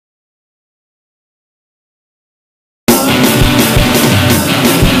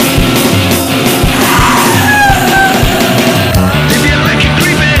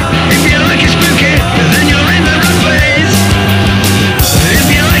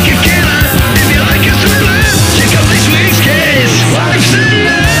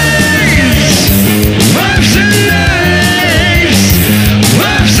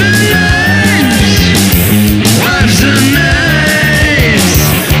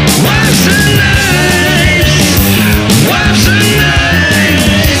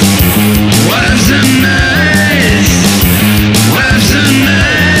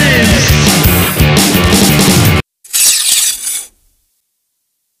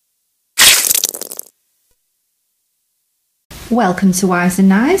Welcome to Wives and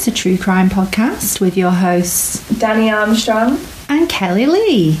Knives, a true crime podcast with your hosts Danny Armstrong and Kelly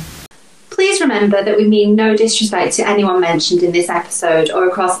Lee. Please remember that we mean no disrespect to anyone mentioned in this episode or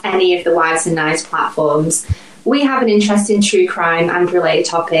across any of the Wives and Knives platforms. We have an interest in true crime and related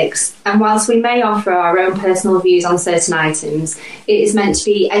topics, and whilst we may offer our own personal views on certain items, it is meant to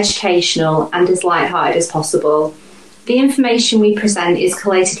be educational and as light-hearted as possible. The information we present is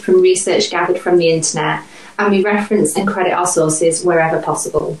collated from research gathered from the internet, and we reference and credit our sources wherever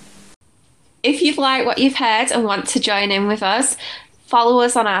possible. If you've liked what you've heard and want to join in with us, follow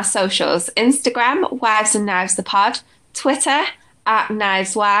us on our socials: Instagram, Wives and Knives the Pod, Twitter,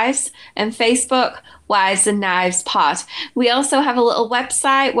 @KnivesWives, and Facebook, Wives and Knives Pod. We also have a little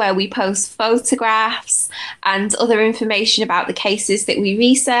website where we post photographs and other information about the cases that we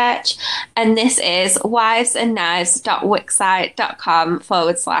research, and this is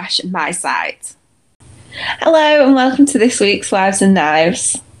wivesandknives.wixsite.com/my site. Hello and welcome to this week's Wives and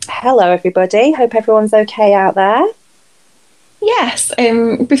Knives. Hello everybody, hope everyone's okay out there. Yes,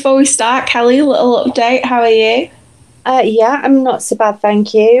 before we start, Kelly, a little update, how are you? Yeah, I'm not so bad,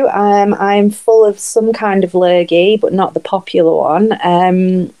 thank you. I'm full of some kind of lurgy, but not the popular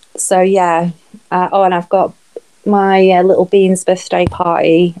one. So yeah, and I've got my little Bean's birthday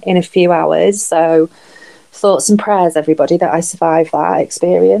party in a few hours, so thoughts and prayers everybody that I survive that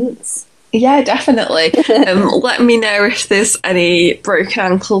experience. Yeah, definitely. Let me know if there's any broken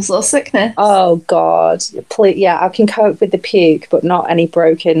ankles or sickness. Oh God, please, yeah, I can cope with the puke, but not any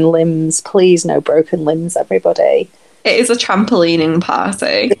broken limbs. Please, no broken limbs, everybody. It is a trampolining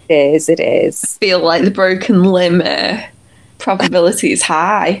party. It is. I feel like the broken limb probability is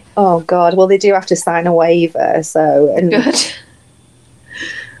high. Oh God, well they do have to sign a waiver, so... Good.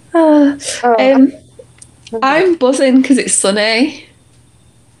 I'm buzzing because it's sunny.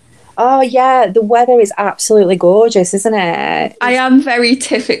 Oh yeah, the weather is absolutely gorgeous, isn't it? I am very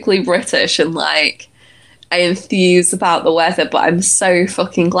typically British and I enthuse about the weather, but I'm so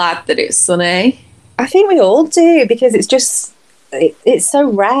fucking glad that it's sunny. I think we all do, because it's so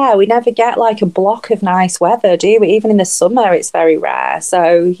rare. We never get like a block of nice weather, do we? Even in the summer, it's very rare.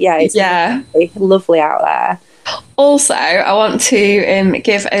 So yeah, it's lovely out there. Also, I want to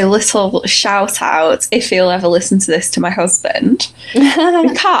give a little shout out, if he'll ever listen to this, to my husband.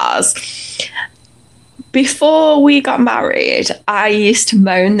 Because before we got married, I used to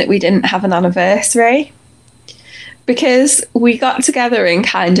moan that we didn't have an anniversary, because we got together in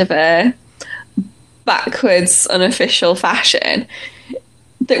kind of a backwards, unofficial fashion,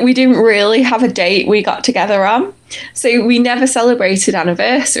 that we didn't really have a date we got together on. So we never celebrated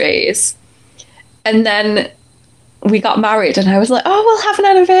anniversaries. And then we got married and I was like, oh, we'll have an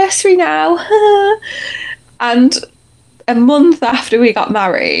anniversary now. And a month after we got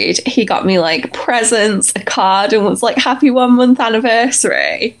married, he got me like presents, a card, and was like, happy 1 month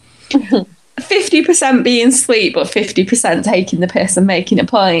anniversary. 50% being sweet, but 50% taking the piss and making a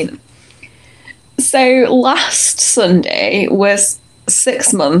point. So last Sunday was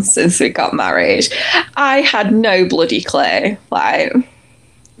 6 months since we got married. I had no bloody clue,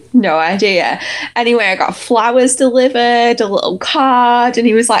 no idea. Anyway, I got flowers delivered, a little card, and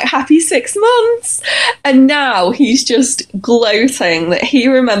he was like, happy 6 months. And now he's just gloating that he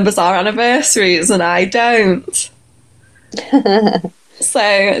remembers our anniversaries and I don't.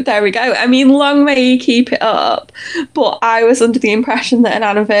 So there we go. I mean, long may you keep it up, but I was under the impression that an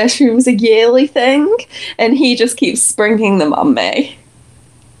anniversary was a yearly thing, and he just keeps springing them on me.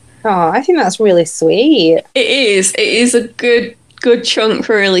 Oh, I think that's really sweet. It is. It is a good chunk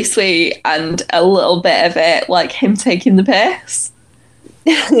for really sweet, and a little bit of it like him taking the piss.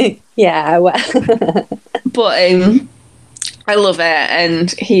 Yeah, well. But I love it, and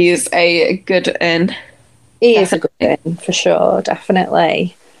he's a good un. He is a good one, for sure,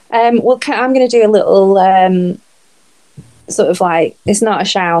 definitely. Well, I'm going to do a little sort of like, it's not a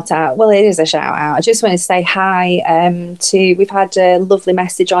shout out. Well, it is a shout out. I just wanted to say hi we've had a lovely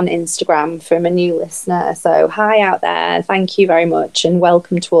message on Instagram from a new listener. So hi out there. Thank you very much, and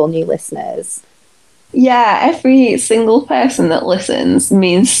welcome to all new listeners. Yeah, every single person that listens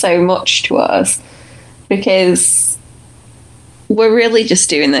means so much to us, because we're really just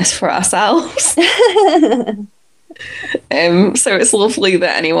doing this for ourselves. So it's lovely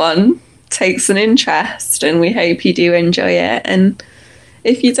that anyone takes an interest, and we hope you do enjoy it. And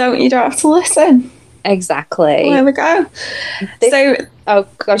if you don't have to listen. Exactly. There we go. I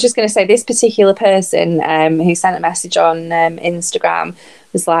was just going to say, this particular person who sent a message on Instagram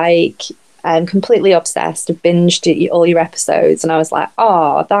was like, completely obsessed, I've binged all your episodes, and I was like,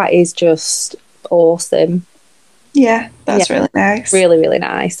 oh, that is just awesome. Yeah, that's really nice. Really, really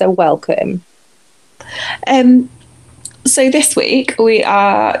nice. So welcome. So this week we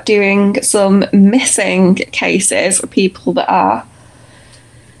are doing some missing cases for people that are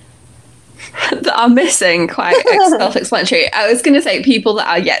missing, quite self-explanatory. I was going to say people that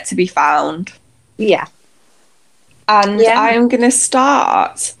are yet to be found. Yeah. And I am going to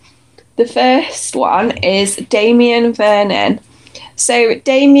start. The first one is Damion Vernon. So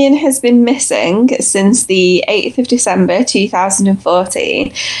Damion has been missing since the 8th of December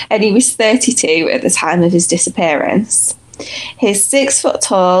 2014, and he was 32 at the time of his disappearance. He's 6 foot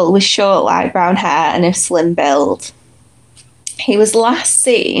tall with short light brown hair and a slim build. He was last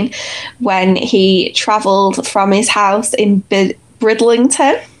seen when he travelled from his house in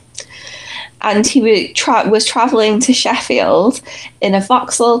Bridlington, and he was travelling to Sheffield in a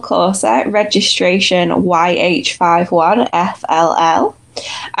Vauxhall Corsa registration YH51FLL,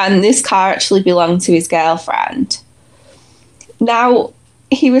 and this car actually belonged to his girlfriend. Now,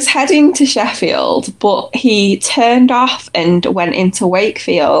 he was heading to Sheffield, but he turned off and went into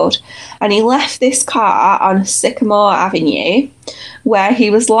Wakefield, and he left this car on Sycamore Avenue, where he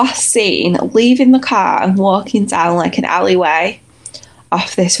was last seen leaving the car and walking down like an alleyway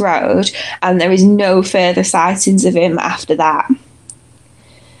off this road, and there is no further sightings of him after that.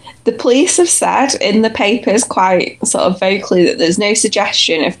 The police have said in the papers quite sort of vocally that there's no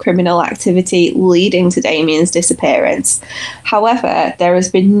suggestion of criminal activity leading to Damien's disappearance. However, there has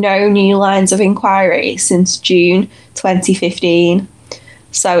been no new lines of inquiry since June 2015.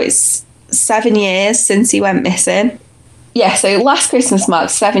 So it's 7 years since he went missing. Yeah, so last Christmas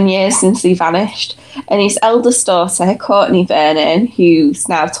marked 7 years since he vanished, and his eldest daughter, Courtney Vernon, who's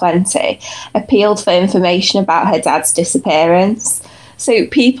now 20, appealed for information about her dad's disappearance. So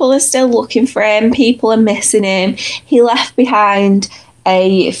people are still looking for him, people are missing him. He left behind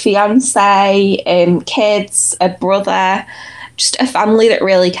a fiancé, kids, a brother, just a family that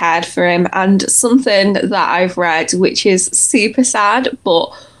really cared for him, and something that I've read, which is super sad,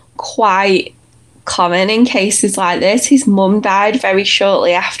 but quite common in cases like this. His mum died very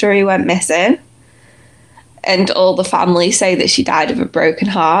shortly after he went missing, and all the family say that she died of a broken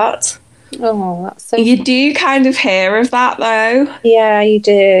heart. Oh, that's so... You do kind of hear of that, though. Yeah, you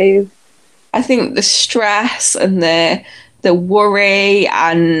do. I think the stress and the worry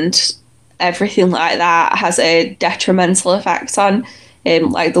and everything like that has a detrimental effect on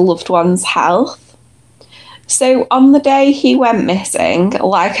like the loved one's health. So on the day he went missing,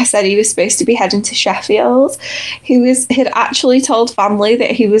 like I said, he was supposed to be heading to Sheffield. He'd actually told family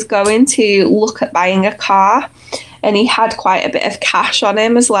that he was going to look at buying a car, and he had quite a bit of cash on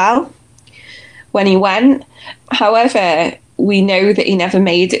him as well when he went. However, we know that he never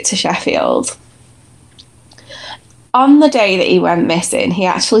made it to Sheffield. On the day that he went missing, he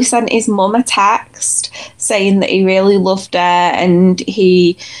actually sent his mum a text saying that he really loved her, and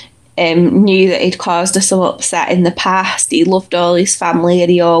he knew that he'd caused her some upset in the past. He loved all his family,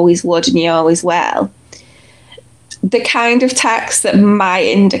 and he always would, and he always will. The kind of text that might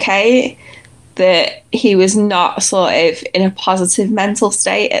indicate that he was not sort of in a positive mental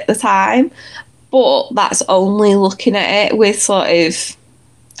state at the time, but that's only looking at it with sort of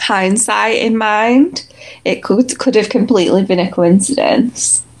hindsight in mind. It could have completely been a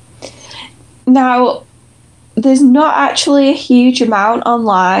coincidence. Now, there's not actually a huge amount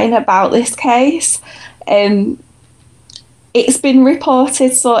online about this case. It's been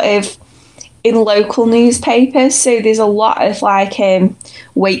reported sort of in local newspapers, so there's a lot of like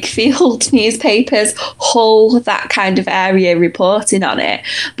Wakefield newspapers, Hull, that kind of area reporting on it,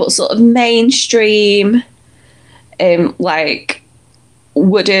 but sort of mainstream like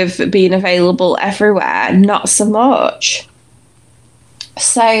would have been available everywhere, not so much.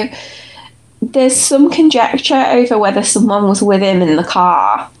 So there's some conjecture over whether someone was with him in the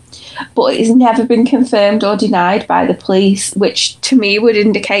car, but it's never been confirmed or denied by the police, which to me would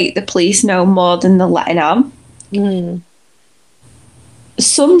indicate the police know more than they're letting on.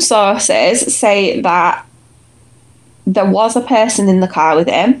 Some sources say that there was a person in the car with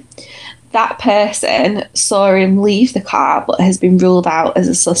him. That person saw him leave the car but has been ruled out as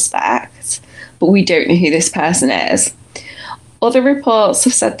a suspect, but we don't know who this person is. Other reports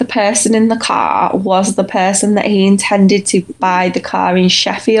have said the person in the car was the person that he intended to buy the car in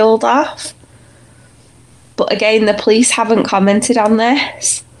Sheffield off. But again, the police haven't commented on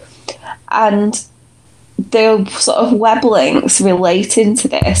this. And the sort of web links relating to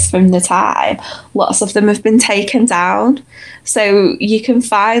this from the time, lots of them have been taken down. So you can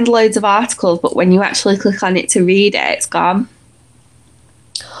find loads of articles, but when you actually click on it to read it, it's gone.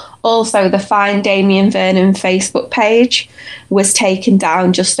 Also, the Find Damion Vernon Facebook page was taken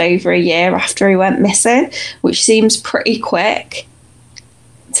down just over a year after he went missing, which seems pretty quick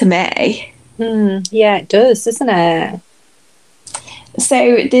to me. Yeah, it does, doesn't it?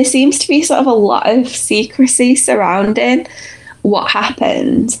 So there seems to be sort of a lot of secrecy surrounding what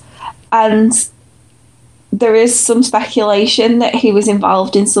happened, and there is some speculation that he was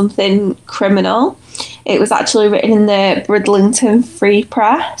involved in something criminal. It was actually written in the Bridlington Free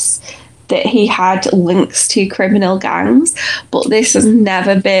Press that he had links to criminal gangs, but this has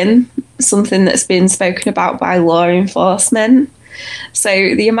never been something that's been spoken about by law enforcement. So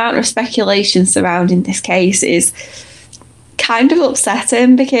the amount of speculation surrounding this case is kind of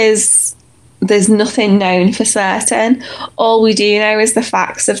upsetting because there's nothing known for certain. All we do know is the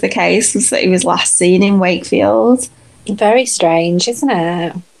facts of the case was that he was last seen in Wakefield. Very strange, isn't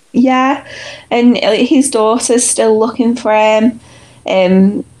it? Yeah, and his daughter's still looking for him.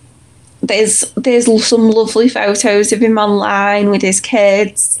 There's some lovely photos of him online with his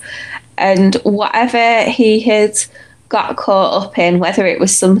kids, and whatever he had got caught up in, whether it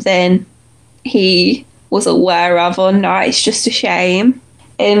was something he was aware of or not, it's just a shame.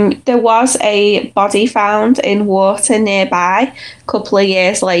 There was a body found in water nearby a couple of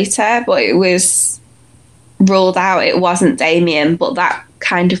years later, but it was ruled out it wasn't Damion, but that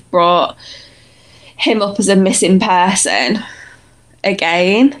kind of brought him up as a missing person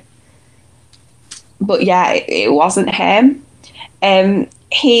again. But yeah, it wasn't him.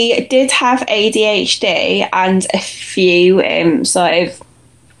 He did have ADHD and a few sort of,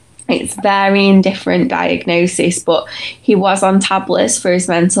 it's varying different diagnosis, but he was on tablets for his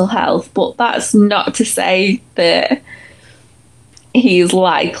mental health. But that's not to say that he's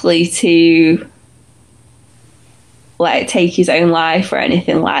likely to take his own life or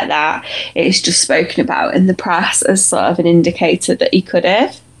anything like that. It's just spoken about in the press as sort of an indicator that he could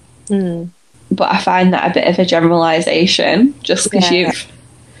have. But I find that a bit of a generalisation, just because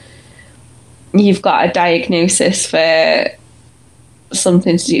you've got a diagnosis for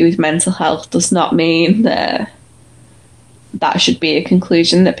something to do with mental health does not mean that should be a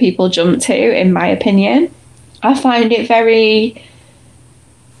conclusion that people jump to, in my opinion. I find it very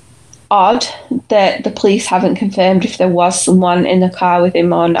odd that the police haven't confirmed if there was someone in the car with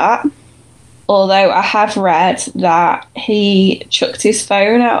him or not. Although I have read that he chucked his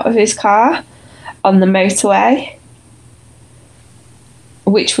phone out of his car on the motorway,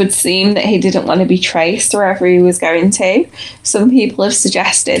 which would seem that he didn't want to be traced wherever he was going to. Some people have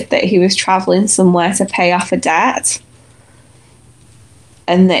suggested that he was travelling somewhere to pay off a debt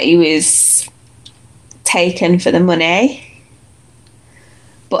and that he was taken for the money.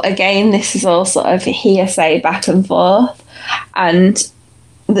 But again, this is all sort of hearsay back and forth, and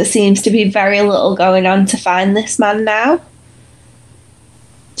there seems to be very little going on to find this man now.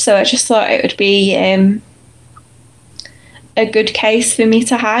 So I just thought it would be a good case for me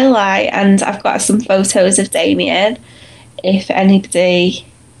to highlight, and I've got some photos of Damion. If anybody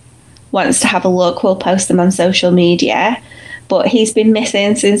wants to have a look, we'll post them on social media. But he's been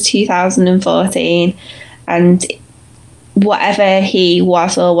missing since 2014, and whatever he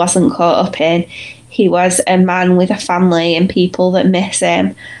was or wasn't caught up in, he was a man with a family and people that miss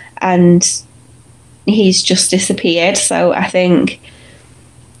him, and he's just disappeared. So I think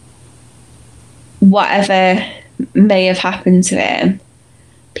whatever may have happened to him,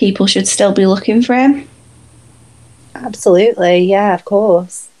 people should still be looking for him. Absolutely, yeah, of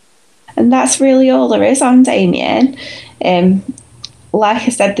course. And that's really all there is on Damion. Like I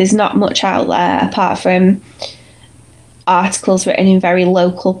said, there's not much out there apart from articles written in very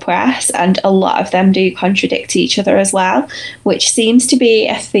local press, and a lot of them do contradict each other as well, which seems to be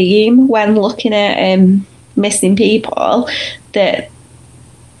a theme when looking at missing people, that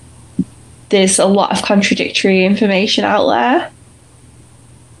there's a lot of contradictory information out there.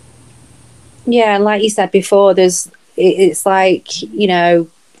 Yeah, like you said before, it's like, you know,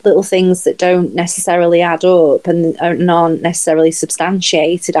 little things that don't necessarily add up and aren't necessarily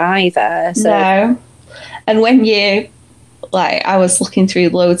substantiated either. So. No. And when you, I was looking through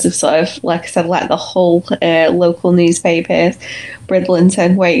loads of sort of, like I said, like the whole local newspapers,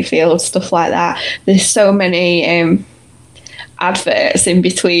 Bridlington, Wakefield, stuff like that. There's so many adverts in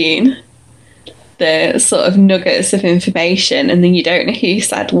between the sort of nuggets of information, and then you don't know who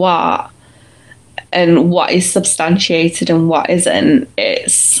said what and what is substantiated and what isn't.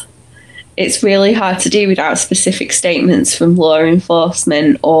 It's really hard to do without specific statements from law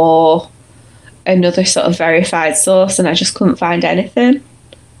enforcement or another sort of verified source, and I just couldn't find anything.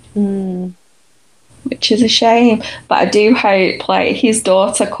 Which is a shame. But I do hope, his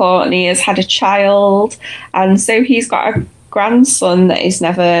daughter Courtney has had a child, and so he's got a grandson that he's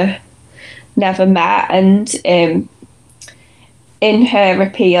never met, and in her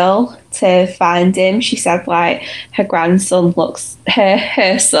appeal to find him, she said her grandson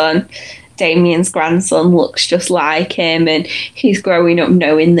her son Damien's grandson looks just like him, and he's growing up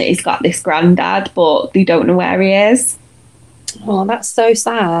knowing that he's got this granddad, but they don't know where he is. Oh, that's so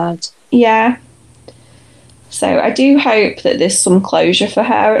sad. Yeah. So I do hope that there's some closure for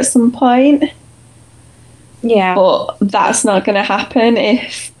her at some point. Yeah. But that's not going to happen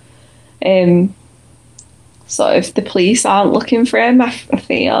if sort of the police aren't looking for him, I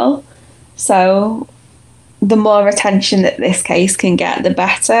feel. So the more attention that this case can get, the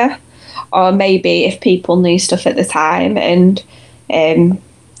better. Or maybe if people knew stuff at the time and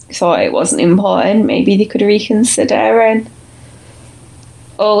thought it wasn't important, maybe they could reconsider. And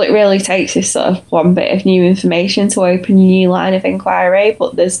all it really takes is sort of one bit of new information to open a new line of inquiry,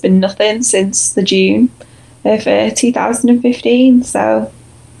 but there's been nothing since the June of 2015. So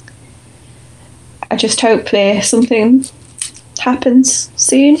I just hope something happens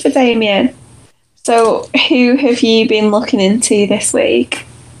soon for Damion. So who have you been looking into this week?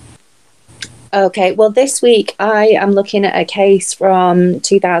 Okay, well, this week I am looking at a case from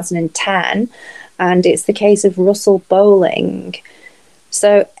 2010, and it's the case of Russell Bohling.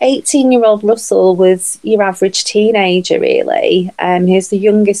 So 18-year-old Russell was your average teenager, really. He's the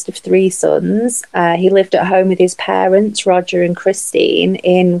youngest of three sons. He lived at home with his parents, Roger and Christine,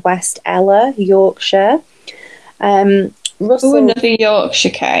 in West Ella, Yorkshire. Russell, another Yorkshire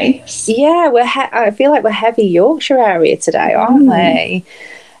case. Yeah, I feel like we're heavy Yorkshire area today, aren't we?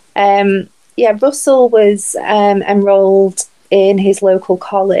 Yeah, Russell was enrolled in his local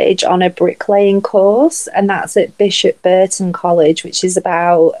college on a bricklaying course, and that's at Bishop Burton College, which is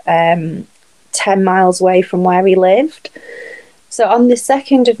about 10 miles away from where he lived. So on the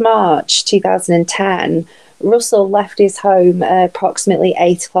 2nd of March 2010, Russell left his home at approximately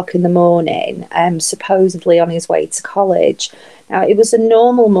 8 o'clock in the morning, supposedly on his way to college. Now, it was a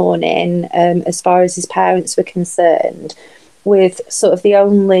normal morning as far as his parents were concerned, with sort of the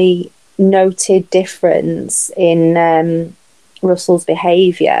only noted difference in Russell's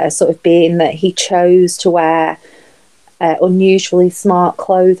behaviour sort of being that he chose to wear unusually smart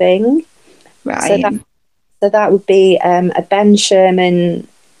clothing. Right. So that would be a Ben Sherman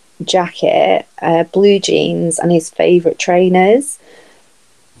jacket, blue jeans, and his favourite trainers.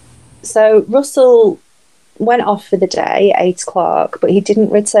 So Russell went off for the day, 8 o'clock, but he didn't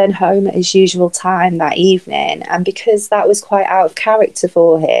return home at his usual time that evening. And because that was quite out of character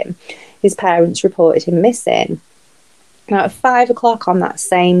for him, his parents reported him missing. Now, at 5 o'clock on that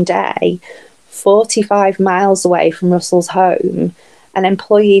same day, 45 miles away from Russell's home, an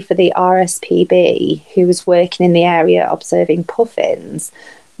employee for the RSPB who was working in the area observing puffins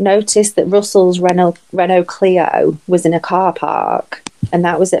noticed that Russell's Renault Clio was in a car park, and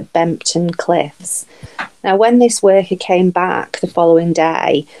that was at Bempton Cliffs. Now, when this worker came back the following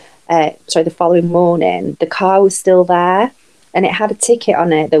morning, the car was still there, and it had a ticket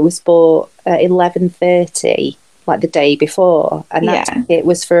on it that was bought at 11:30, like the day before, and that ticket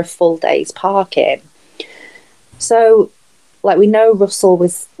was for a full day's parking. So, like, we know Russell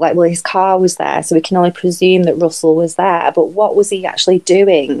was, his car was there, so we can only presume that Russell was there, but what was he actually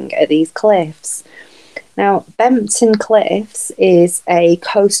doing at these cliffs? Now, Bempton Cliffs is a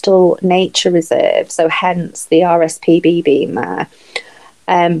coastal nature reserve, so hence the RSPB being there.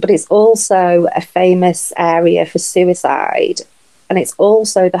 But it's also a famous area for suicide, and it's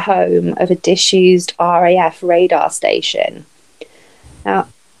also the home of a disused RAF radar station. Now,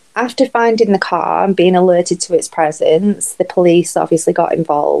 after finding the car and being alerted to its presence, the police obviously got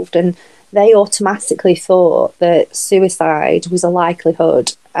involved, and they automatically thought that suicide was a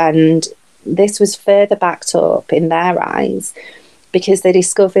likelihood, and this was further backed up in their eyes because they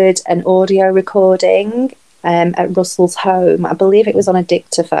discovered an audio recording at Russell's home. I believe it was on a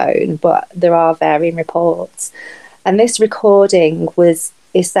dictaphone, but there are varying reports. And this recording was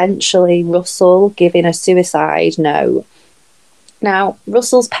essentially Russell giving a suicide note. Now,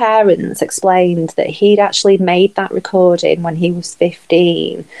 Russell's parents explained that he'd actually made that recording when he was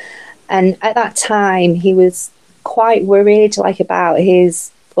 15. And at that time, he was quite worried, about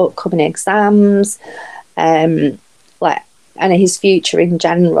his upcoming exams, and his future in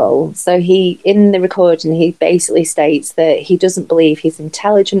general. So in the recording, he basically states that he doesn't believe he's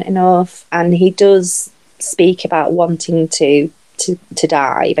intelligent enough, and he does speak about wanting to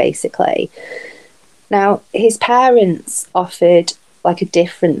die, basically. Now, his parents offered a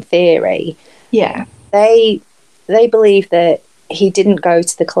different theory. Yeah. They believe that he didn't go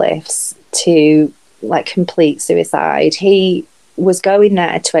to the cliffs to complete suicide. He was going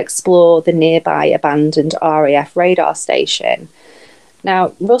there to explore the nearby abandoned RAF radar station.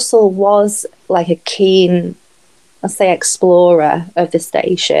 Now, Russell was a keen, let's say, explorer of the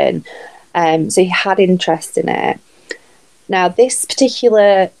station, so he had interest in it. Now, this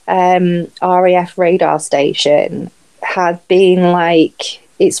particular RAF radar station had been like,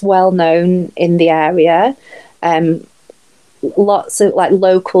 it's well known in the area. Lots of like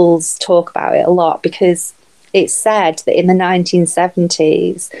locals talk about it a lot because it's said that in the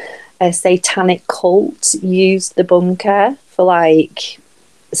 1970s, a satanic cult used the bunker for like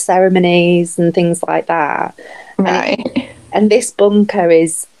ceremonies and things like that. Right. And this bunker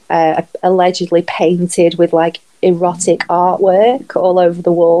is allegedly painted with like erotic artwork all over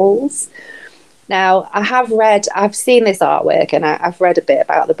the walls. Now, I've seen this artwork and I've read a bit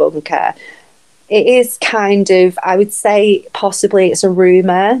about the bunker. It is kind of, I would say, possibly it's a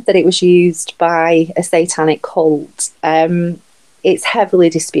rumour that it was used by a satanic cult. It's heavily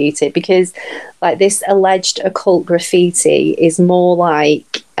disputed because, like, this alleged occult graffiti is more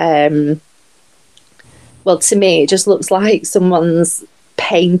like, well, to me, it just looks like someone's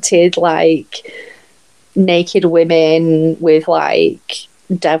painted, like, naked women with, like,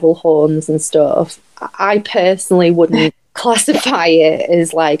 devil horns and stuff. I personally wouldn't classify it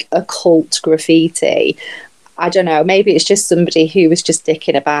as like occult graffiti. I don't know, maybe it's just somebody who was just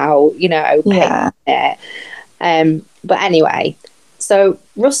dicking about, you know, painting it. But anyway, so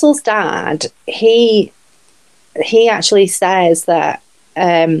Russell's dad, he actually says that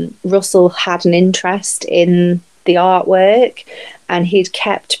Russell had an interest in the artwork and he'd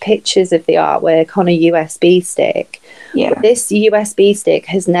kept pictures of the artwork on a USB stick. Yeah. But this USB stick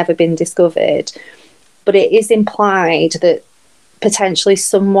has never been discovered. But it is implied that potentially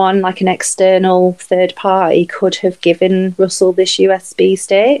someone, like an external third party, could have given Russell this USB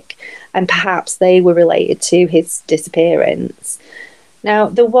stick, and perhaps they were related to his disappearance. Now,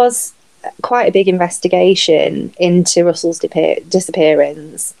 there was quite a big investigation into Russell's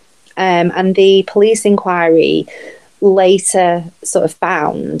disappearance, and the police inquiry later sort of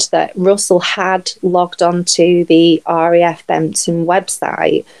found that Russell had logged onto the RAF Bempton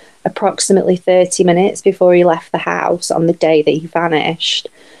website approximately 30 minutes before he left the house on the day that he vanished.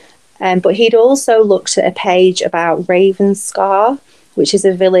 But he'd also looked at a page about Ravenscar, which is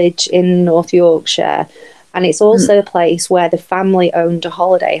a village in North Yorkshire, and it's also a place where the family owned a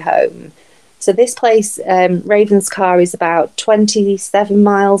holiday home. So this place, Ravenscar, is about 27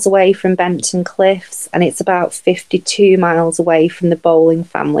 miles away from Bempton Cliffs, and it's about 52 miles away from the Bohling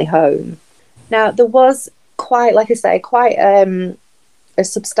family home. Now, there was quite, like I say, quite a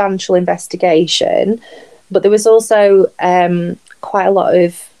substantial investigation, but there was also quite a lot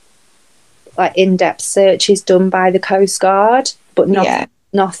of like in-depth searches done by the Coast Guard, but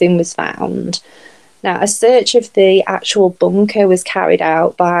nothing was found. Now, a search of the actual bunker was carried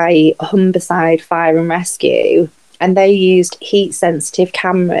out by Humberside Fire and Rescue, and they used heat-sensitive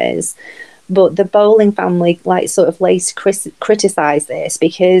cameras. But the Bohling family, like, sort of later criticised this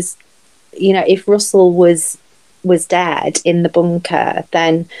because, you know, if Russell was dead in the bunker,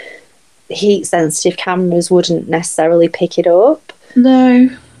 then heat-sensitive cameras wouldn't necessarily pick it up. No.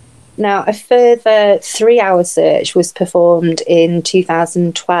 Now, a further 3-hour search was performed in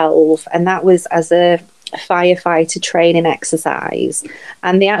 2012, and that was as a firefighter training exercise.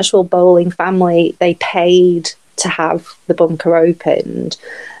 And the actual Bohling family, they paid to have the bunker opened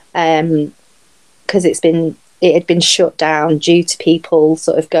because it had been shut down due to people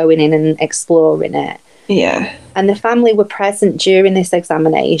sort of going in and exploring it. Yeah. And the family were present during this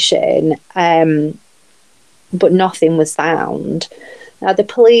examination, but nothing was found. Now, the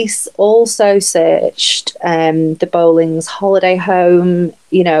police also searched the Bohling's holiday home,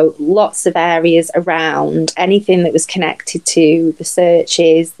 you know, lots of areas around, anything that was connected to the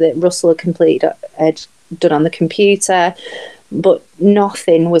searches that Russell had done on the computer, but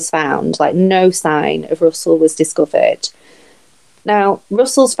nothing was found, like no sign of Russell was discovered. Now,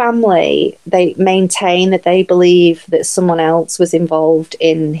 Russell's family, they maintain that they believe that someone else was involved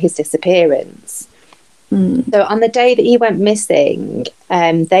in his disappearance. So on the day that he went missing,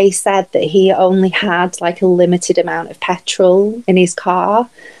 they said that he only had like a limited amount of petrol in his car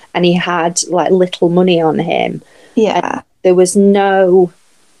and he had like little money on him. Yeah. And there was no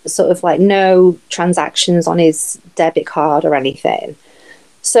sort of like no transactions on his debit card or anything.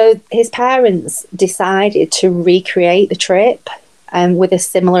 So his parents decided to recreate the trip with a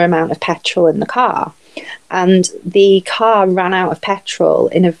similar amount of petrol in the car. And the car ran out of petrol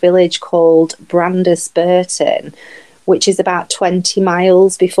in a village called Brandesburton, which is about 20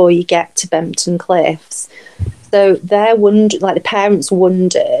 miles before you get to Bempton Cliffs. So the parents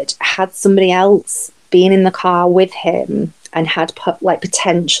wondered, had somebody else been in the car with him and had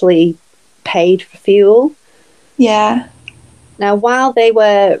potentially paid for fuel? Yeah. Now, while they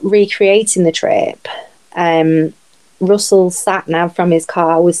were recreating the trip, Russell's sat-nav from his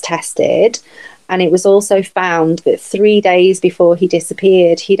car was tested, And it was also found that 3 days before he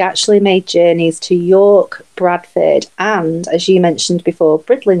disappeared, he'd actually made journeys to York, Bradford, and, as you mentioned before,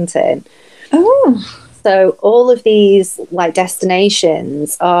 Bridlington. Oh. So all of these like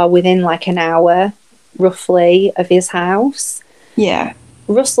destinations are within like an hour, roughly, of his house. Yeah.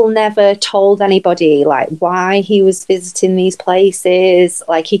 Russell never told anybody like why he was visiting these places.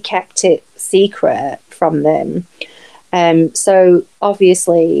 Like he kept it secret from them. So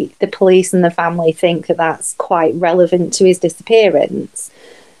obviously the police and the family think that that's quite relevant to his disappearance.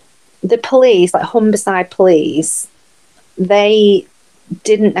 The police, like Humberside police, they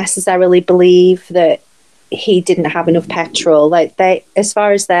didn't necessarily believe that he didn't have enough petrol. Like they, as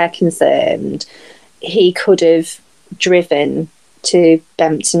far as they're concerned, he could have driven to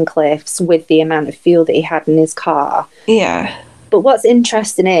Bempton Cliffs with the amount of fuel that he had in his car. Yeah. But what's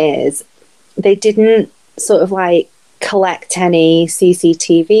interesting is they didn't sort of like collect any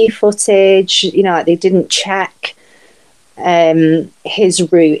CCTV footage, you know, like they didn't check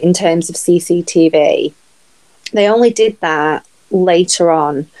his route in terms of CCTV. They only did that later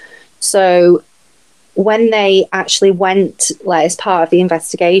on. So when they actually went, like as part of the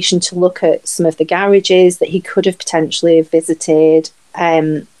investigation, to look at some of the garages that he could have potentially visited,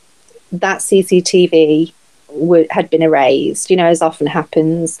 that CCTV had been erased, you know, as often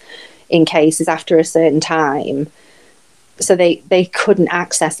happens in cases after a certain time. So they couldn't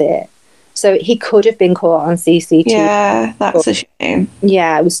access it. So he could have been caught on CCTV. Yeah, that's a shame.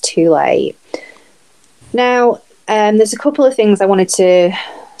 Yeah, it was too late. Now, there's a couple of things I wanted to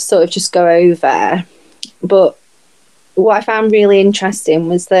sort of just go over. But what I found really interesting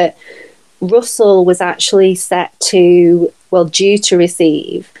was that Russell was actually due to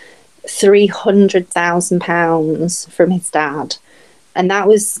receive £300,000 from his dad. And that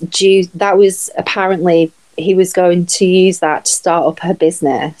was apparently he was going to use that to start up her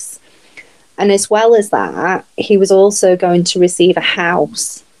business. And as well as that, he was also going to receive a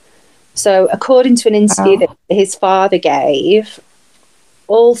house. So according to an interview that his father gave,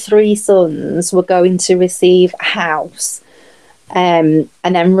 all three sons were going to receive a house. And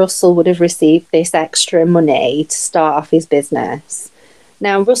then Russell would have received this extra money to start off his business.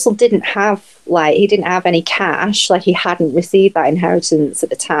 Now, Russell didn't have any cash, like he hadn't received that inheritance at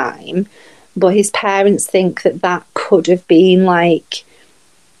the time. But his parents think that could have been like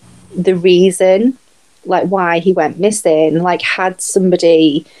the reason, like why he went missing. Like had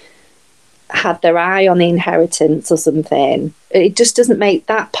somebody had their eye on the inheritance or something. It just doesn't make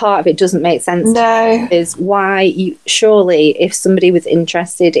that part of it doesn't make sense. No. Is why surely if somebody was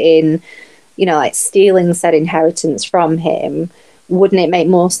interested in, you know, like stealing said inheritance from him, wouldn't it make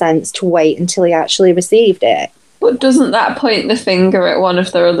more sense to wait until he actually received it? But doesn't that point the finger at one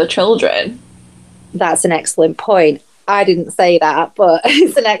of their other children? That's an excellent point. I didn't say that, but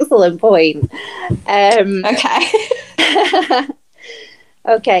it's an excellent point. Okay.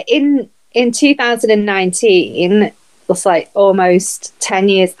 Okay, in 2019, it's like almost 10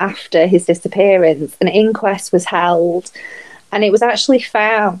 years after his disappearance, an inquest was held, and it was actually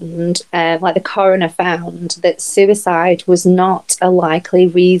found, like the coroner found, that suicide was not a likely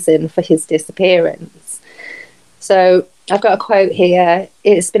reason for his disappearance. So I've got a quote here.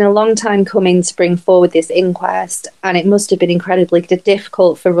 "It's been a long time coming to bring forward this inquest, and it must have been incredibly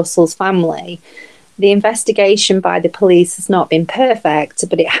difficult for Russell's family. The investigation by the police has not been perfect,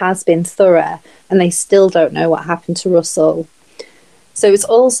 but it has been thorough, and they still don't know what happened to Russell." So it's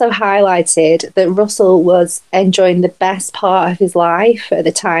also highlighted that Russell was enjoying the best part of his life at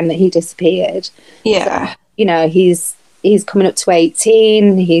the time that he disappeared. Yeah. So, you know, he's coming up to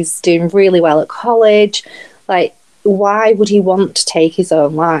 18, he's doing really well at college. Like, why would he want to take his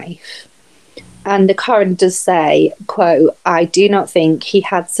own life? And the coroner does say, quote, "I do not think he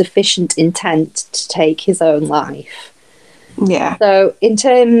had sufficient intent to take his own life." Yeah. So in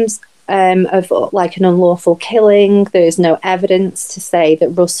terms of like an unlawful killing, there's no evidence to say that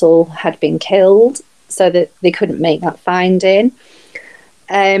Russell had been killed, so that they couldn't make that finding.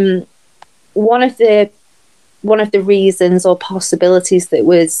 One of the reasons or possibilities that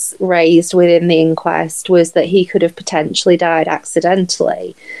was raised within the inquest was that he could have potentially died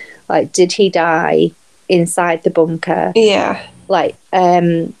accidentally. Like, did he die inside the bunker? Yeah. Like,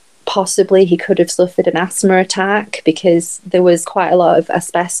 possibly he could have suffered an asthma attack because there was quite a lot of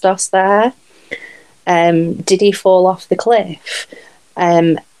asbestos there. Did he fall off the cliff?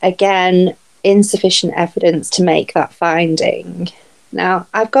 Again, insufficient evidence to make that finding. Now,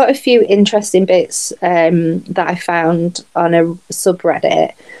 I've got a few interesting bits that I found on a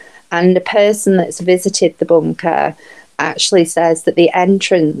subreddit, and a person that's visited the bunker actually says that the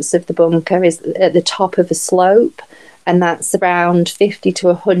entrance of the bunker is at the top of a slope, and that's around 50 to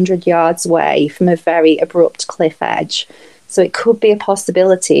 100 yards away from a very abrupt cliff edge. So it could be a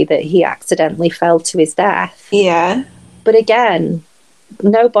possibility that he accidentally fell to his death. Yeah. But again,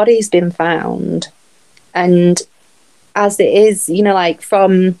 no body's been found. And as it is, you know, like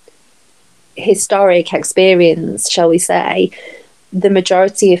from historic experience, shall we say, the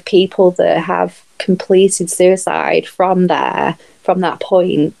majority of people that have completed suicide from that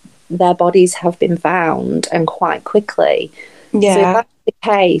point, their bodies have been found, and quite quickly. Yeah. So if that's the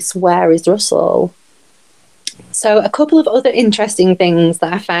case, where is Russell? So a couple of other interesting things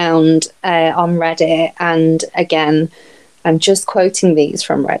that I found on Reddit, and again, I'm just quoting these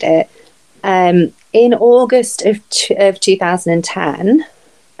from Reddit. In August of 2010,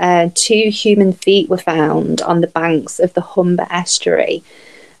 2 human feet were found on the banks of the Humber estuary,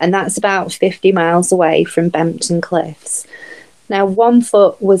 and that's about 50 miles away from Bempton Cliffs. Now, 1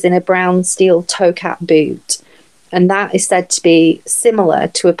 foot was in a brown steel toe-cap boot, and that is said to be similar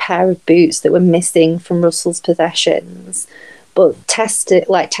to a pair of boots that were missing from Russell's possessions. But tests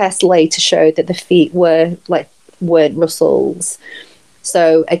later showed that the feet weren't Russell's.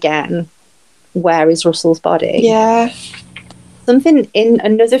 So again, where is Russell's body? Yeah. Something in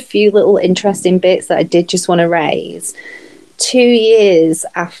another few little interesting bits that I did just want to raise. 2 years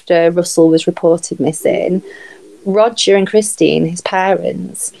after Russell was reported missing, Roger and Christine, his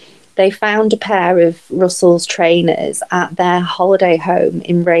parents, they found a pair of Russell's trainers at their holiday home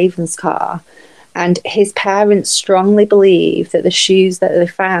in Ravenscar, and his parents strongly believe that the shoes that they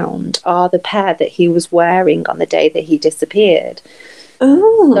found are the pair that he was wearing on the day that he disappeared.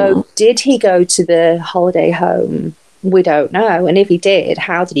 Oh. So did he go to the holiday home? We don't know. And if he did,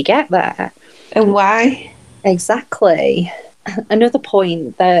 how did he get there? And why? Exactly. Another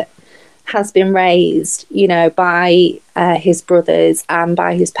point that has been raised, you know, by his brothers and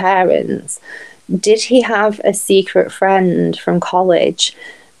by his parents. Did he have a secret friend from college?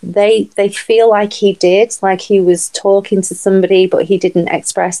 They feel like he did, like he was talking to somebody, but he didn't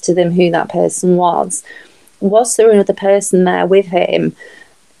express to them who that person was. Was there another person there with him?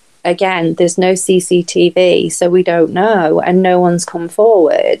 Again, there's no CCTV, so we don't know, and no one's come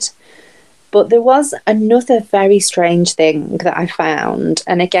forward. But there was another very strange thing that I found.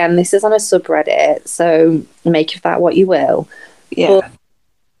 And again, this is on a subreddit, so make of that what you will. Yeah. But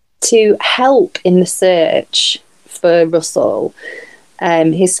to help in the search for Russell,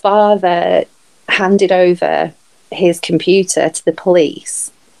 his father handed over his computer to the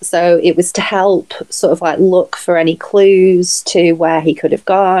police. So it was to help sort of like look for any clues to where he could have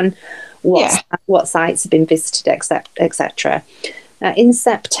gone, what sites had been visited, etc. Now, in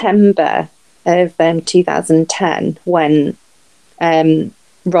September of 2010, when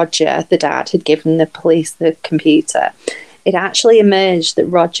Roger, the dad, had given the police the computer, it actually emerged that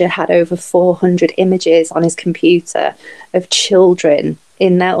Roger had over 400 images on his computer of children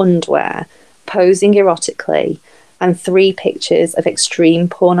in their underwear, posing erotically, and 3 pictures of extreme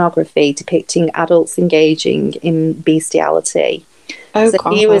pornography depicting adults engaging in bestiality. Oh, so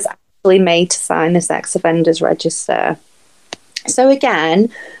God. he was actually made to sign the sex offenders register. So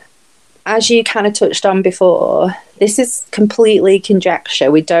again, as you kind of touched on before, this is completely conjecture.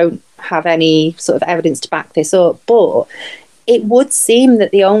 We don't have any sort of evidence to back this up, but it would seem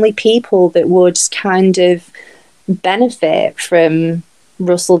that the only people that would kind of benefit from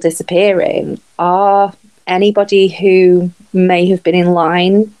Russell disappearing are anybody who may have been in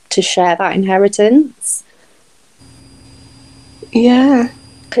line to share that inheritance. Yeah.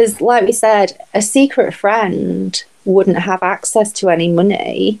 Because, like we said, a secret friend wouldn't have access to any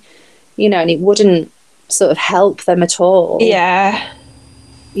money, you know, and it wouldn't sort of help them at all. Yeah.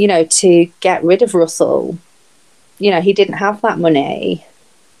 You know, to get rid of Russell. You know, he didn't have that money.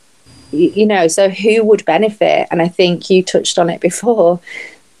 You know, so who would benefit? And I think you touched on it before.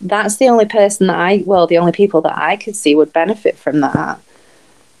 That's the only person that the only people that I could see would benefit from that.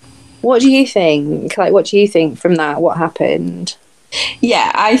 What do you think? Like, what do you think from that? What happened?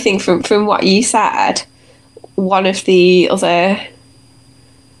 Yeah, I think from what you said, one of the other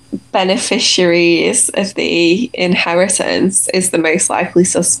beneficiaries of the inheritance is the most likely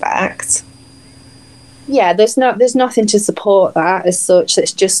suspect. Yeah, there's nothing to support that as such.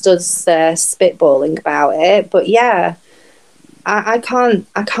 It's just us spitballing about it. But yeah, I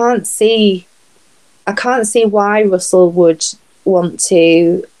can't see why Russell would want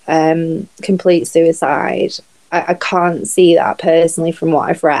to complete suicide. I can't see that personally from what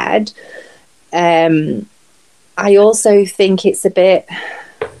I've read. I also think it's a bit.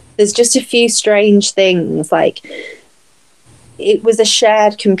 There's just a few strange things. Like, it was a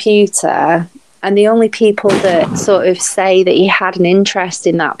shared computer, and the only people that sort of say that he had an interest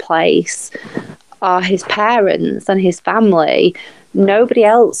in that place are his parents and his family. Nobody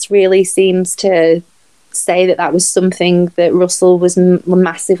else really seems to say that that was something that Russell was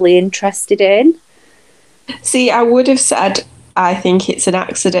massively interested in. See, I would have said I think it's an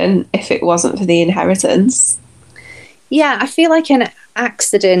accident if it wasn't for the inheritance. Yeah, I feel like an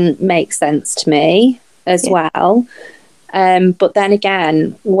accident makes sense to me as well. But then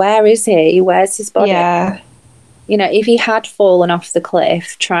again, where is he? Where's his body? Yeah. You know, if he had fallen off the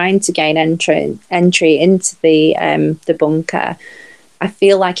cliff trying to gain entry into the bunker, I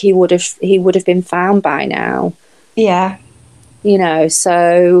feel like he would have been found by now. Yeah. You know,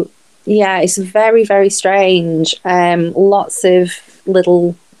 so yeah, it's very, very strange. Lots of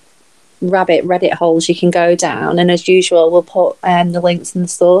little rabbit Reddit holes you can go down, and as usual, we'll put the links and the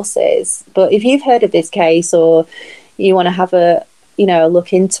sources. But if you've heard of this case or you want to have a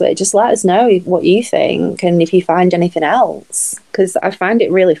look into it, just let us know what you think and if you find anything else, because I find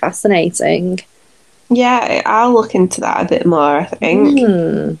it really fascinating. Yeah, I'll look into that a bit more, I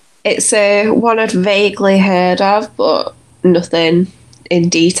think. It's one I'd vaguely heard of, but nothing in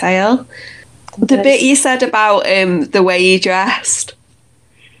detail. The bit you said about the way he dressed,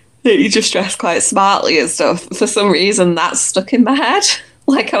 that he just dressed quite smartly and stuff, for some reason that stuck in my head.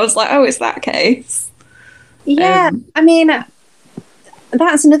 Like, I was like, oh, it's that case. Yeah, I mean,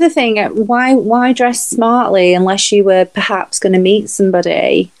 that's another thing. Why dress smartly unless you were perhaps going to meet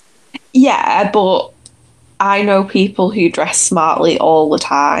somebody? Yeah, but I know people who dress smartly all the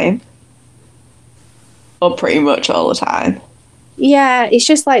time. Or pretty much all the time. Yeah, it's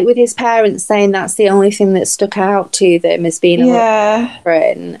just like with his parents saying that's the only thing that stuck out to them as being a little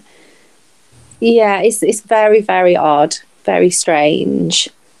different. Yeah, it's very, very odd, very strange.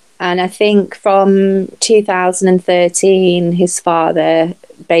 And I think from 2013, his father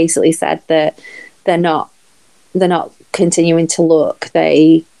basically said that they're not continuing to look.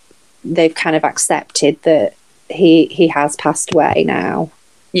 They've kind of accepted that he has passed away now.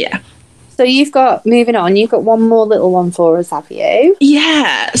 Yeah. So moving on, you've got one more little one for us, have you?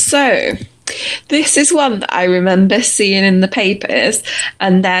 Yeah, so this is one that I remember seeing in the papers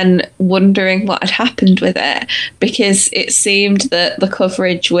and then wondering what had happened with it, because it seemed that the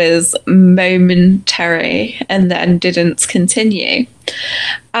coverage was momentary and then didn't continue.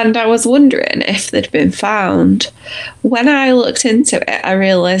 And I was wondering if they'd been found. When I looked into it, I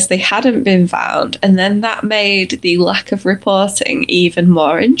realised they hadn't been found, and then that made the lack of reporting even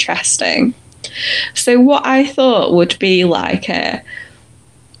more interesting. So what I thought would be like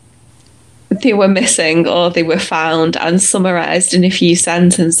they were missing or they were found and summarised in a few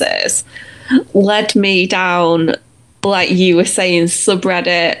sentences led me down, like you were saying,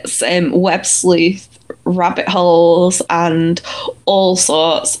 subreddits, web sleuth rabbit holes and all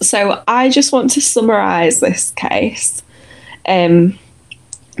sorts. So I just want to summarise this case.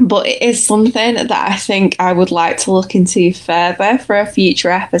 But it is something that I think I would like to look into further for a future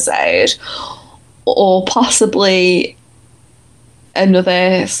episode, or possibly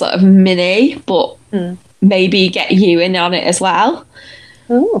another sort of mini, but maybe get you in on it as well.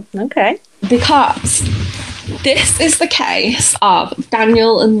 Oh, okay. Because this is the case of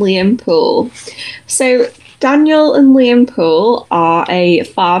Daniel and Liam Poole. So Daniel and Liam Poole are a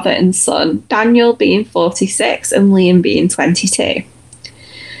father and son, Daniel being 46 and Liam being 22.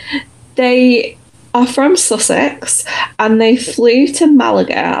 They are from Sussex and they flew to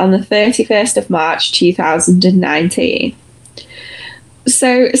Malaga on the 31st of March 2019.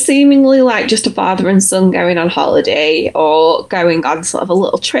 So seemingly like just a father and son going on holiday or going on sort of a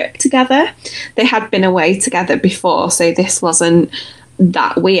little trip together. They had been away together before, so this wasn't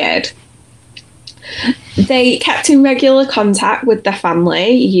that weird. They kept in regular contact with their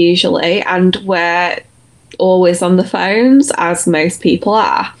family, usually, and were always on the phones, as most people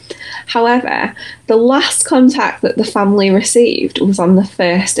are. However, the last contact that the family received was on the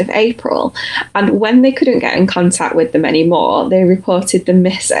 1st of April, and when they couldn't get in contact with them anymore, they reported them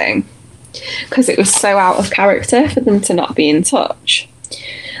missing because it was so out of character for them to not be in touch.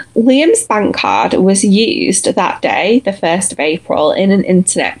 Liam's bank card was used that day, the 1st of April, in an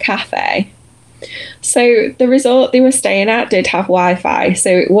internet cafe. So the resort they were staying at did have Wi-Fi,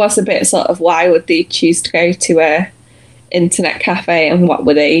 so it was a bit sort of, why would they choose to go to a internet cafe and what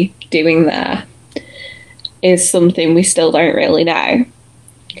were they doing there is something we still don't really know.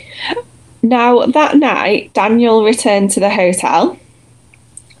 Now, that night, Daniel returned to the hotel,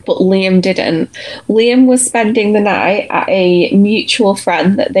 but Liam didn't. Liam was spending the night at a mutual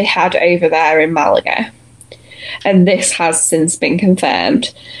friend that they had over there in Malaga, and this has since been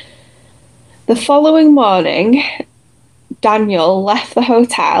confirmed. The following morning, Daniel left the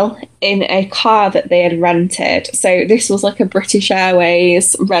hotel in a car that they had rented. So this was like a British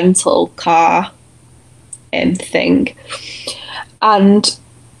Airways rental car thing. And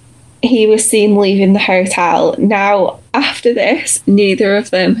he was seen leaving the hotel. Now, after this, neither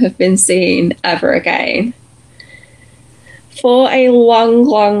of them have been seen ever again. For a long,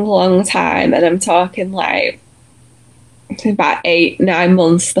 long, long time, and I'm talking like about 8-9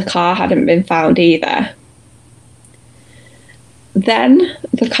 months, the car hadn't been found either. Then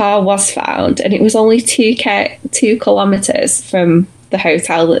the car was found, and it was only 2 kilometres from the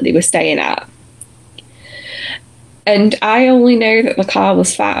hotel that they were staying at. And I only know that the car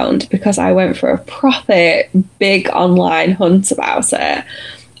was found because I went for a proper big online hunt about it.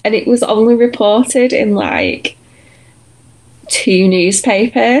 And it was only reported in like 2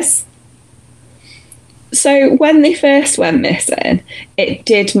 newspapers. So when they first went missing, it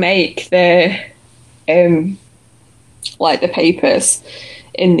did make the the papers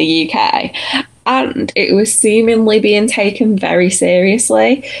in the UK. And it was seemingly being taken very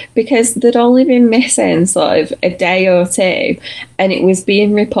seriously because they'd only been missing sort of a day or two, and it was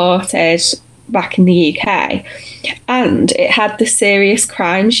being reported back in the UK. And it had the Serious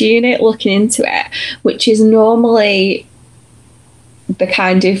Crimes Unit looking into it, which is normally the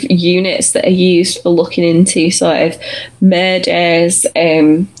kind of units that are used for looking into sort of murders,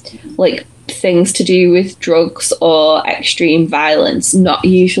 like things to do with drugs or extreme violence, not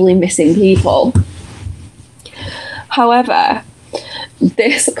usually missing people. However,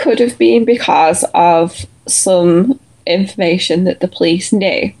 this could have been because of some information that the police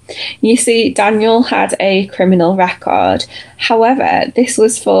knew. You see, Daniel had a criminal record. However, this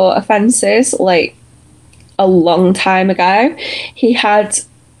was for offences like a long time ago. He had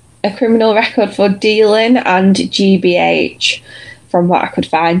a criminal record for dealing and GBH, from what I could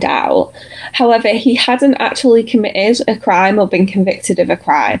find out. However, he hadn't actually committed a crime or been convicted of a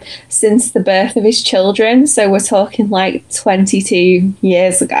crime since the birth of his children, so we're talking like 22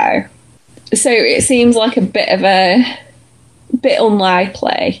 years ago. So it seems like a bit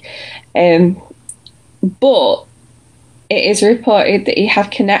unlikely, but it is reported that he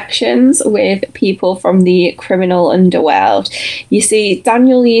had connections with people from the criminal underworld. You see,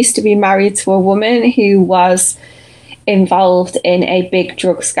 Daniel used to be married to a woman who was involved in a big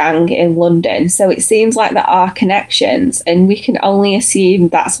drugs gang in London, so it seems like there are connections, and we can only assume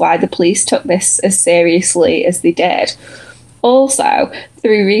that's why the police took this as seriously as they did. Also,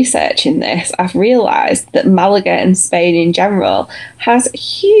 through researching this, I've realised that Malaga and Spain in general has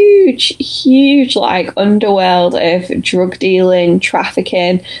huge like underworld of drug dealing,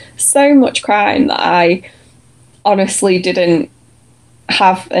 trafficking, so much crime that I honestly didn't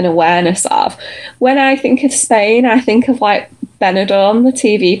have an awareness of. When I think of Spain, I think of like Benidorm, the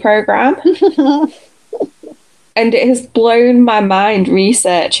TV programme. And it has blown my mind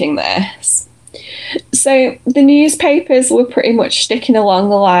researching this. So the newspapers were pretty much sticking along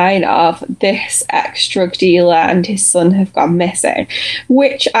the line of this ex-drug dealer and his son have gone missing,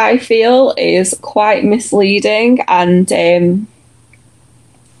 which I feel is quite misleading and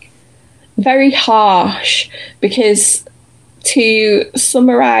very harsh, because to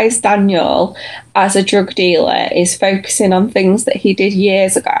summarise Daniel as a drug dealer is focusing on things that he did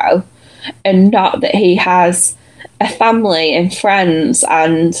years ago and not that he has a family and friends.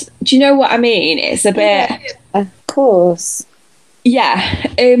 And do you know what I mean? It's a bit... Yeah, of course. Yeah.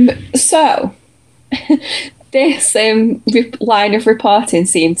 So this line of reporting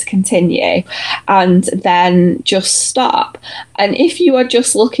seemed to continue and then just stop. And if you are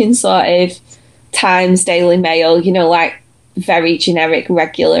just looking sort of Times, Daily Mail, you know, like very generic,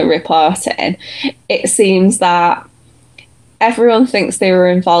 regular reporting, it seems that everyone thinks they were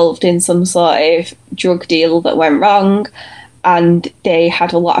involved in some sort of drug deal that went wrong, and they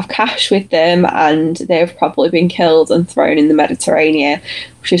had a lot of cash with them, and they've probably been killed and thrown in the Mediterranean,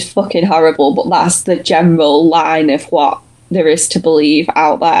 which is fucking horrible, but that's the general line of what there is to believe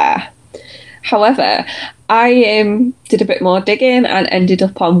out there. However, I did a bit more digging and ended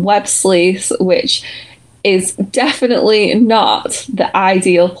up on Web Sleuths, which is definitely not the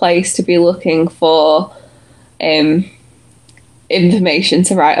ideal place to be looking for information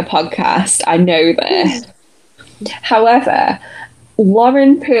to write a podcast. I know this. However,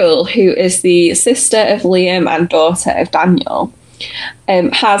 Lauren Poole, who is the sister of Liam and daughter of Daniel,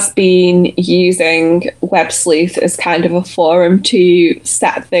 has been using Web Sleuth as kind of a forum to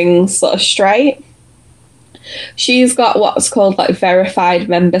set things sort of straight. She's got what's called like verified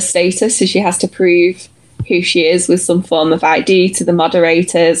member status, so she has to prove who she is with some form of ID to the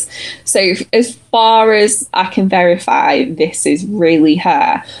moderators. So as far as I can verify, this is really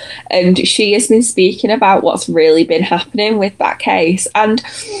her. And she has been speaking about what's really been happening with that case. And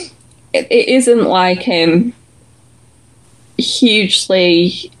it isn't like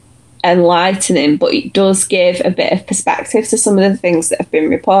hugely enlightening, but it does give a bit of perspective to some of the things that have been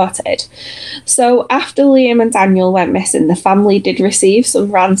reported. So after Liam and Daniel went missing, the family did receive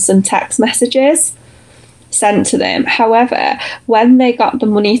some ransom text messages sent to them. However, when they got the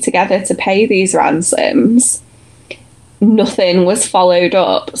money together to pay these ransoms, nothing was followed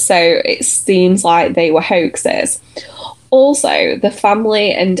up, so it seems like they were hoaxes. Also, the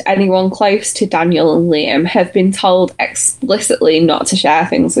family and anyone close to Daniel and Liam have been told explicitly not to share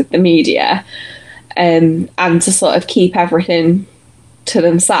things with the media, and to sort of keep everything to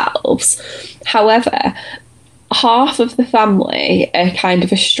themselves. However, half of the family are kind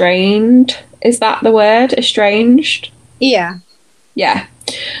of estranged. Is that the word? Estranged? Yeah. Yeah.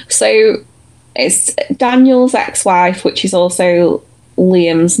 So it's Daniel's ex-wife, which is also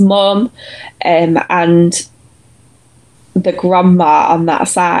Liam's mum, and the grandma on that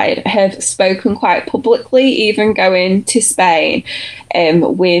side have spoken quite publicly, even going to Spain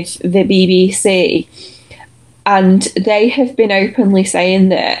with the BBC. And they have been openly saying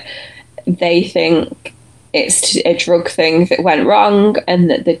that they think it's a drug thing that went wrong and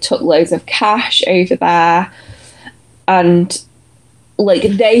that they took loads of cash over there. And like,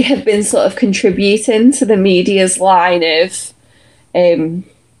 they have been sort of contributing to the media's line of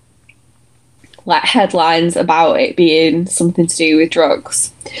like headlines about it being something to do with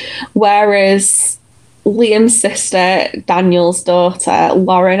drugs. Whereas Liam's sister, Daniel's daughter,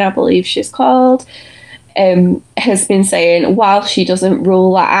 Lauren, I believe she's called, has been saying while she doesn't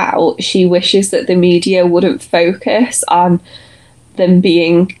rule that out, she wishes that the media wouldn't focus on them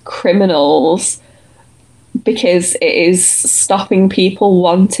being criminals because it is stopping people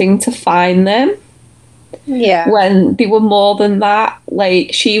wanting to find them. Yeah. When they were more than that.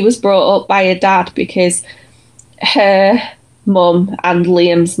 Like, she was brought up by her dad because her mum and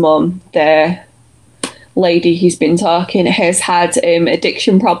Liam's mum, the lady who's been talking, has had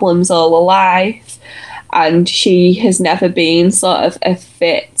addiction problems all her life, and she has never been sort of a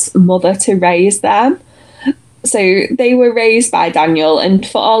fit mother to raise them. So they were raised by Daniel, and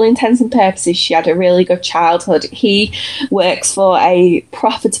for all intents and purposes, she had a really good childhood. He works for a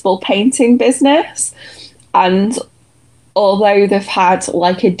profitable painting business, and although they've had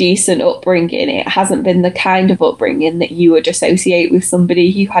like a decent upbringing, it hasn't been the kind of upbringing that you would associate with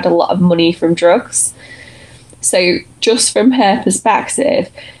somebody who had a lot of money from drugs. So just from her perspective,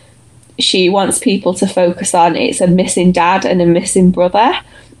 she wants people to focus on it's a missing dad and a missing brother,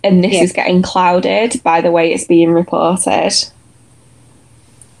 and this is getting clouded by the way it's being reported.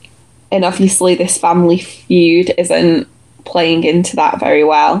 And obviously this family feud isn't playing into that very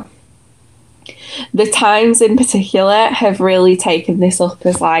well. The Times in particular have really taken this up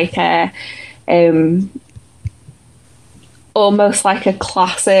as like a almost like a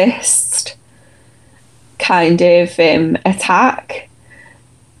classist kind of attack,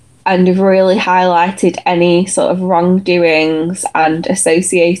 and have really highlighted any sort of wrongdoings and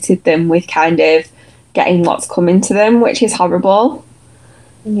associated them with kind of getting what's coming to them, which is horrible.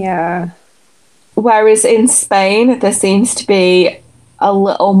 Yeah. Whereas in Spain, there seems to be a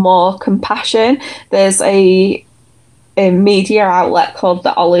little more compassion. There's a media outlet called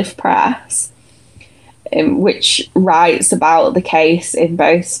the Olive Press, which writes about the case in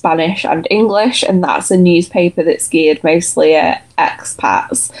both Spanish and English, and that's a newspaper that's geared mostly at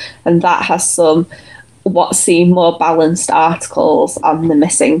expats, and that has some what seem more balanced articles on the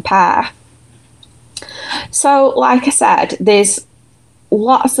missing pair. So, like I said, there's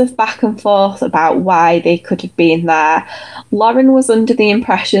lots of back and forth about why they could have been there. Lauren was under the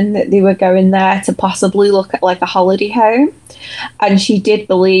impression that they were going there to possibly look at like a holiday home, and she did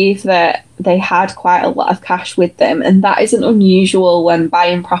believe that they had quite a lot of cash with them, and that isn't unusual when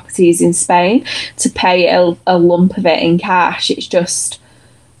buying properties in Spain to pay a lump of it in cash. It's just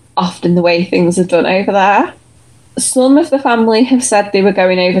often the way things are done over there. Some of the family have said they were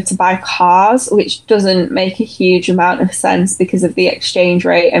going over to buy cars, which doesn't make a huge amount of sense because of the exchange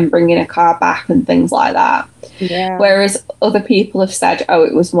rate and bringing a car back and things like that. Yeah. Whereas other people have said, oh,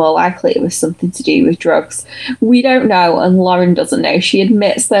 it was more likely it was something to do with drugs. We don't know, and Lauren doesn't know. She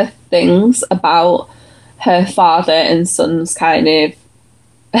admits there are things about her father and son's kind of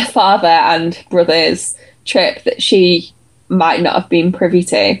her father and brother's trip that she might not have been privy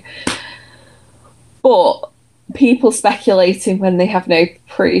to. But people speculating when they have no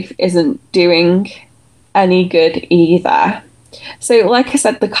proof isn't doing any good either. So, like I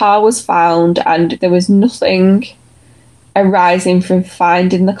said, the car was found and there was nothing arising from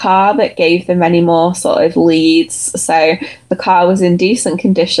finding the car that gave them any more sort of leads. So the car was in decent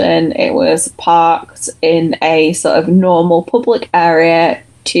condition. It was parked in a sort of normal public area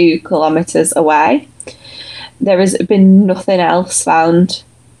 2 kilometres away. There has been nothing else found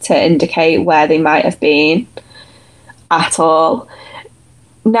to indicate where they might have been at all.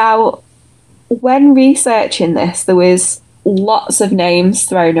 Now, when researching this, there was lots of names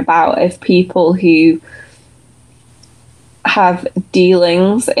thrown about of people who have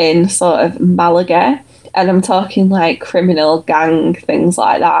dealings in sort of Malaga, and I'm talking like criminal gang, things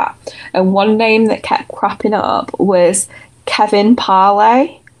like that. And one name that kept cropping up was Kevin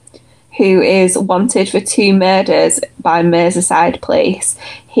Poole, who is wanted for 2 murders by Merseyside police.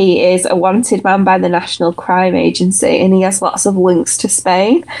 He is a wanted man by the National Crime Agency, and he has lots of links to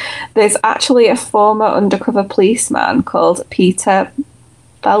Spain. There's actually a former undercover policeman called Peter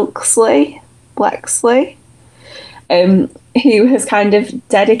Blexley, who has kind of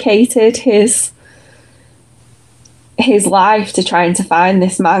dedicated his life to trying to find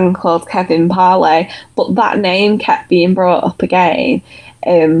this man called Kevin Poole, but that name kept being brought up again.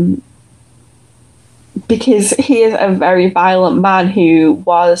 Because he is a very violent man who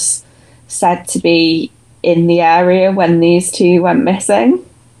was said to be in the area when these two went missing.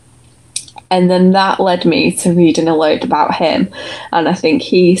 And then that led me to reading a load about him. And I think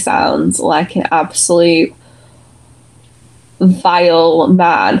he sounds like an absolute vile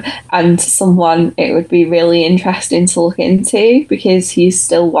man, and someone it would be really interesting to look into, because he's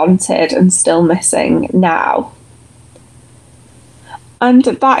still wanted and still missing now. And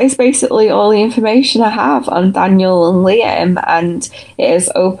that is basically all the information I have on Daniel and Liam, and it has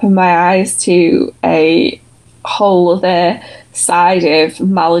opened my eyes to a whole other side of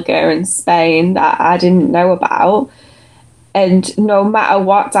Malaga and Spain that I didn't know about. And no matter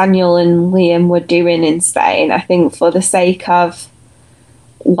what Daniel and Liam were doing in Spain, I think for the sake of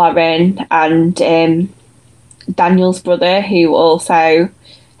Lauren and Daniel's brother, who also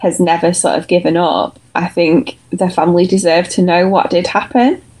has never sort of given up, I think their family deserve to know what did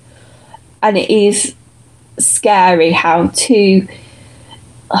happen. And it is scary how two,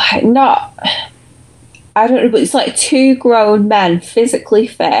 I don't know, but it's like 2 grown men, physically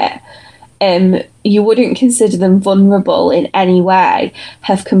fit, you wouldn't consider them vulnerable in any way,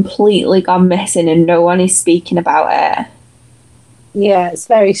 have completely gone missing and no one is speaking about it. Yeah, it's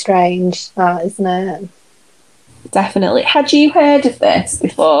very strange, that, isn't it? Definitely. Had you heard of this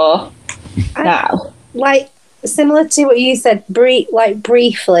before now? Like, similar to what you said,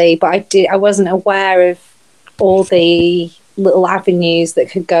 briefly, but I wasn't aware of all the little avenues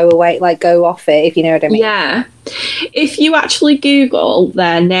that could go off it, if you know what I mean. Yeah. If you actually Google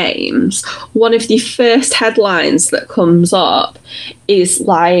their names, one of the first headlines that comes up is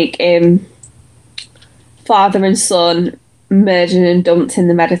like father and son murdered and dumped in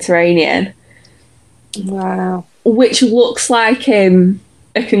the Mediterranean. Wow. Which looks like a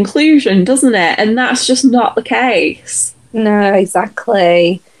conclusion, doesn't it? And that's just not the case. No,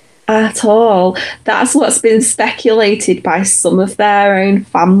 exactly. At all. That's what's been speculated by some of their own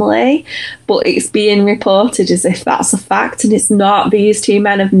family, but it's being reported as if that's a fact, and it's not. These 2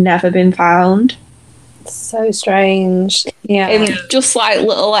 men have never been found. So strange. Yeah. Just like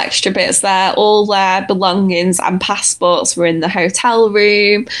little extra bits there, all their belongings and passports were in the hotel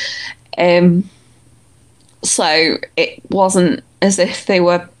room. So it wasn't as if they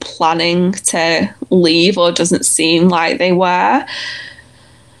were planning to leave, or doesn't seem like they were.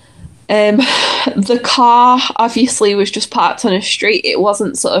 The car obviously was just parked on a street. It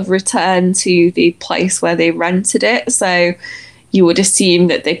wasn't sort of returned to the place where they rented it. So you would assume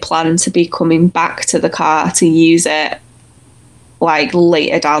that they planned to be coming back to the car to use it like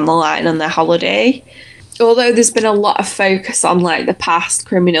later down the line on their holiday. Although there's been a lot of focus on like the past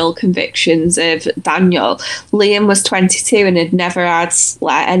criminal convictions of Daniel, Liam was 22 and had never had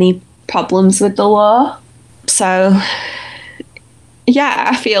like any problems with the law. So yeah,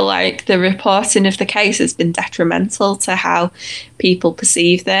 I feel like the reporting of the case has been detrimental to how people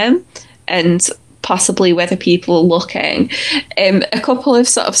perceive them and possibly whether people are looking. A couple of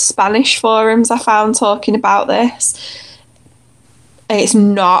sort of Spanish forums I found talking about this. It's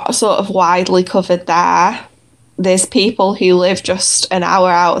not sort of widely covered there. There's people who live just an hour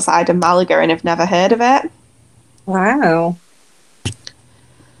outside of Malaga and have never heard of it. Wow.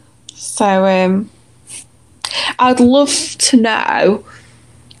 So, I'd love to know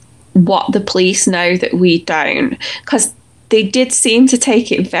what the police know that we don't, because they did seem to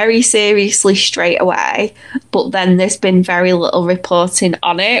take it very seriously straight away, but then there's been very little reporting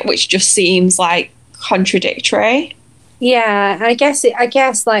on it, which just seems like contradictory. Yeah, I guess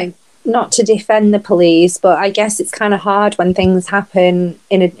like, not to defend the police, but I guess it's kind of hard when things happen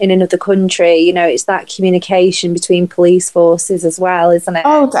in another country. You know, it's that communication between police forces as well, isn't it?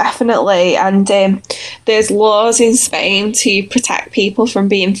 Oh, definitely. And there's laws in Spain to protect people from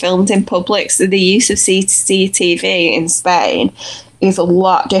being filmed in public. So the use of CCTV in Spain is a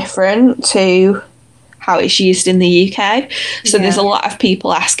lot different to how it's used in the UK. So there's a lot of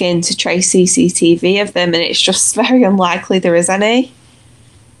people asking to trace CCTV of them, and it's just very unlikely there is any.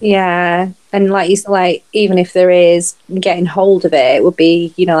 Yeah, and like even if there is, getting hold of it, it would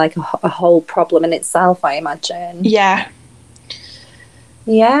be, you know, like a whole problem in itself, I imagine. Yeah.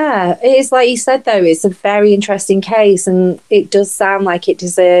 Yeah, it is, like you said, though, it's a very interesting case, and it does sound like it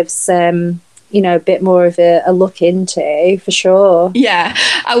deserves, you know, a bit more of a look into, for sure. Yeah,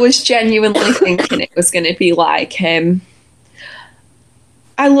 I was genuinely thinking it was going to be like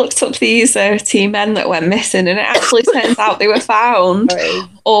I looked up these two men that went missing, and it actually turns out they were found. Sorry.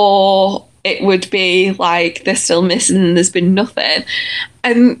 Or it would be like they're still missing and there's been nothing.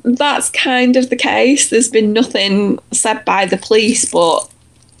 And that's kind of the case. There's been nothing said by the police, but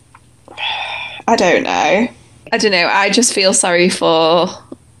I don't know. I just feel sorry for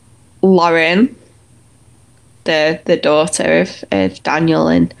Lauren, the daughter of Daniel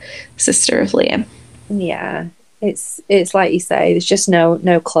and sister of Liam. Yeah, it's like you say, there's just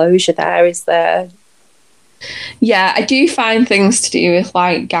no closure there, is there? Yeah, I do find things to do with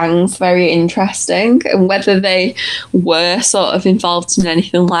like gangs very interesting, and whether they were sort of involved in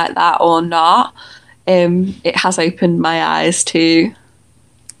anything like that or not, it has opened my eyes to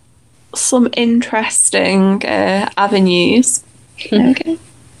some interesting avenues. Okay.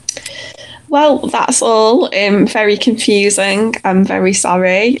 Well, that's all. Very confusing. I'm very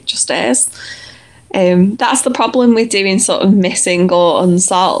sorry. It just is. That's the problem with doing sort of missing or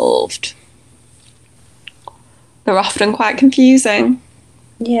unsolved. They're often quite confusing.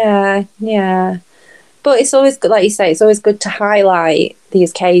 Yeah. But it's always good, like you say, it's always good to highlight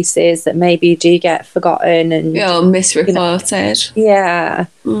these cases that maybe do get forgotten and misreported. You know, yeah.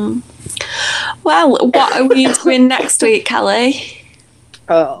 Well, what are we doing next week, Kelly?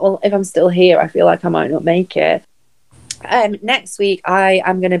 Oh, well, if I'm still here, I feel like I might not make it. Next week, I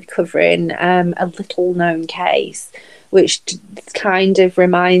am going to be covering a little known case, which kind of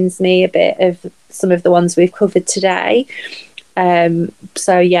reminds me a bit of some of the ones we've covered today.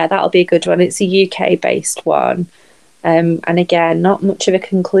 So yeah, that'll be a good one. It's a UK based one. And again, not much of a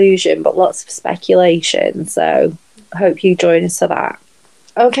conclusion, but lots of speculation. So hope you join us for that.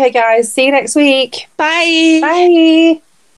 Okay, guys, see you next week. Bye. Bye.